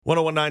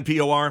1019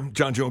 POR,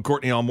 John, Joe, and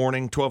Courtney all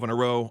morning, 12 in a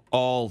row,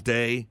 all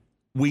day.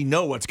 We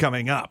know what's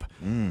coming up.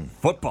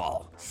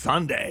 Football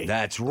Sunday.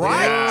 That's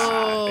right.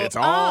 Yeah, it's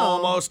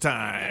almost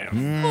time.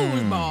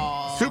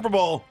 Football. Super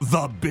Bowl,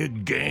 the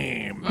big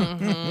game.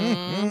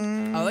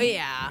 Oh,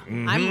 yeah.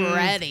 I'm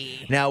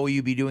ready. Now, will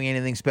you be doing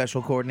anything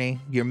special, Courtney?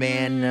 Your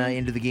man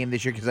into the game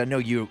this year? Because I know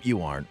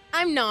you aren't.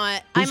 I'm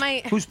not.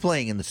 Who's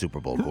playing in the Super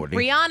Bowl, Courtney?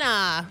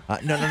 Rihanna.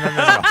 No.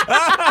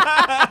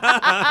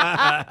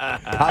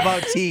 How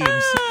about teams?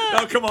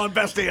 Oh, come on,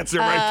 best answer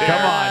right there.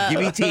 Come on, give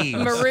me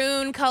teams.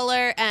 Maroon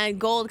color and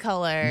gold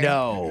color.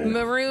 No.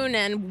 Maroon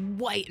and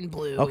white and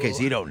blue. Okay,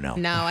 so you don't know.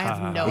 No, I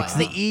have no It's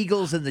idea. the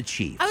Eagles and the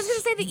Chiefs. I was going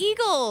to say the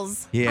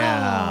Eagles.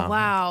 Yeah. Oh,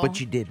 wow. But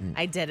you didn't.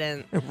 I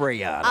didn't.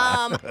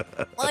 Rihanna.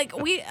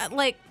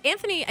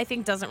 Anthony, I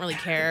think, doesn't really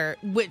care.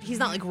 He's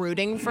not like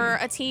rooting for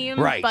a team.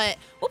 Right. But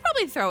we'll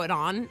probably throw it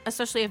on,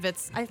 especially if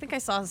I think I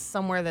saw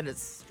somewhere that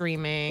it's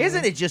streaming.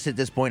 Isn't it just at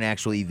this point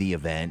actually the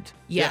event?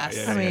 Yes.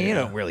 Yeah, I mean, you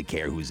don't really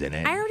care who's in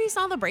it. I already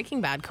saw the Breaking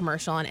Bad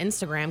commercial on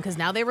Instagram because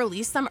now they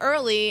released them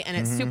early and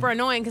it's super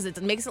annoying because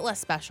it makes it less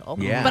special.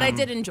 Yeah. But I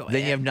did enjoy it.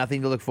 Then you have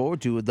nothing to look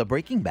forward to with the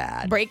Breaking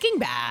Bad. Breaking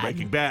Bad.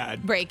 Breaking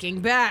Bad. Breaking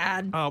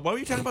Bad. What were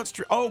you talking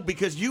about?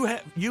 Because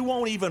you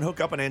won't even hook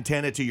up an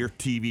antenna to your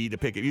TV to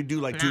pick it. You do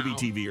like Tubi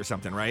TV or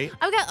something, right?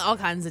 I've got all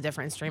kinds of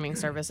different streaming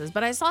services,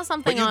 but I saw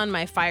something on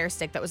my Fire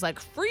Stick that was like,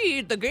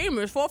 free, the game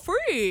is for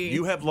free.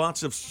 You have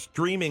lots of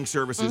streaming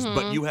services,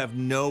 but you have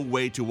no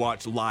way to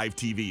watch live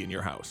TV in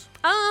your house.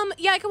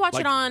 Yeah, I could watch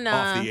Like, it on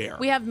off the air.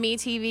 We have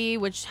MeTV,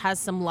 which has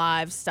some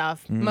live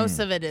stuff. Most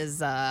of it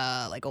is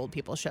like old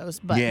people shows,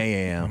 but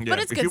Yeah. But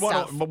it's if good you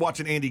want stuff. to watch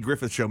an Andy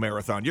Griffith Show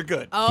marathon, you're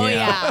good. Oh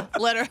Yeah. yeah,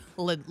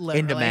 literally.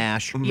 Into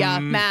MASH. Yeah,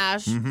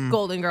 MASH,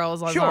 Golden Girls,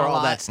 Sure, a all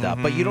lot. that stuff.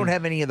 But you don't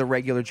have any of the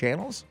regular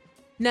channels?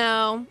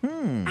 No.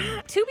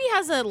 Tubi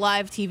has a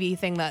live TV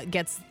thing that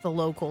gets the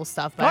local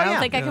stuff, but Oh, I don't yeah.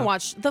 think I can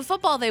watch the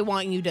football. They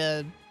want you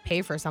to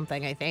pay for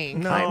something, I think.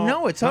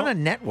 No, it's on a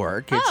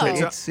network. It's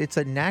Oh. it's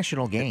a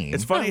national game.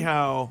 It's funny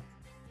how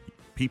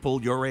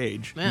people your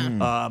age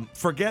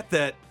forget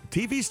that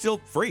TV's still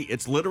free.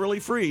 It's literally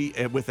free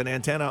with an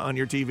antenna on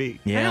your TV. I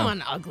yeah. don't want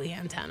an ugly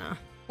antenna.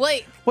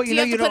 Wait, Well, do you you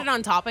know, have you to put don't- it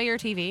on top of your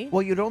TV?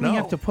 Well, you'd only No.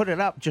 have to put it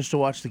up just to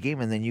watch the game,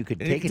 and then you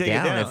could And you take can it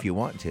down if you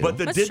want to. But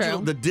the That's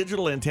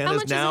digital true. antennas How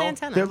much is now an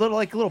antenna? they're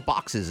little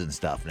boxes and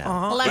stuff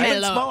now. Let me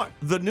even look. smaller.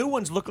 The new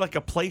ones look like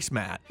a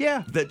placemat.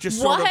 Yeah. That just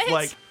sort of What?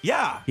 like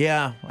Yeah,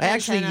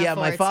 Antenna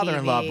my for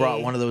father-in-law TV.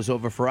 brought one of those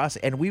over for us,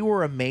 and we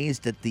were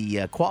amazed at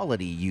the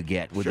quality you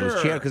get with those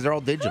Sure. channels because they're all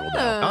digital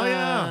now. Oh,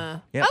 yeah.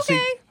 Yeah, so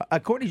Okay.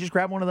 Courtney, just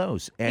grab one of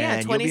those.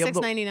 And you'll be able to-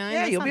 $26.99, Yeah,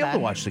 that's you'll not be able to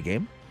bad. watch the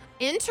game.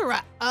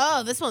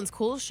 Oh, this one's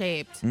cool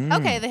shaped.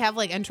 Okay, they have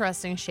like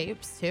interesting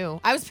shapes too.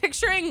 I was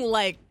picturing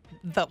like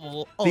the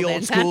old The old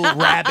antenna. school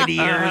rabbit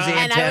ears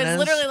And antennas. I was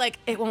literally like,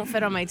 it won't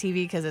fit on my TV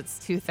because it's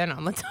too thin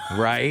on the top.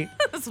 Right.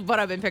 That's what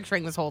I've been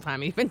picturing this whole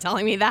time. You've been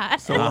telling me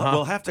that. So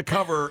we'll have to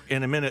cover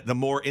in a minute the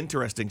more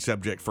interesting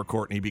subject for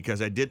Courtney because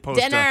I did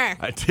post Dinner.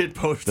 I did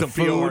post The on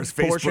POR's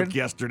food Facebook portion?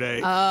 yesterday.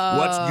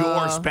 What's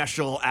your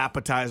special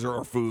appetizer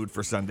or food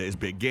for Sunday's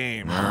big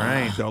game? All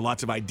right. So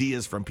lots of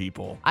ideas from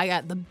people. I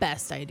got the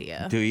best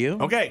idea. Do you?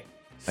 Okay.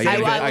 Are you I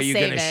gonna- will are you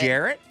save going to it.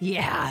 share it?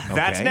 Yeah.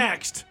 That's Okay.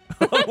 next.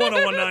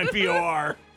 1019 POR.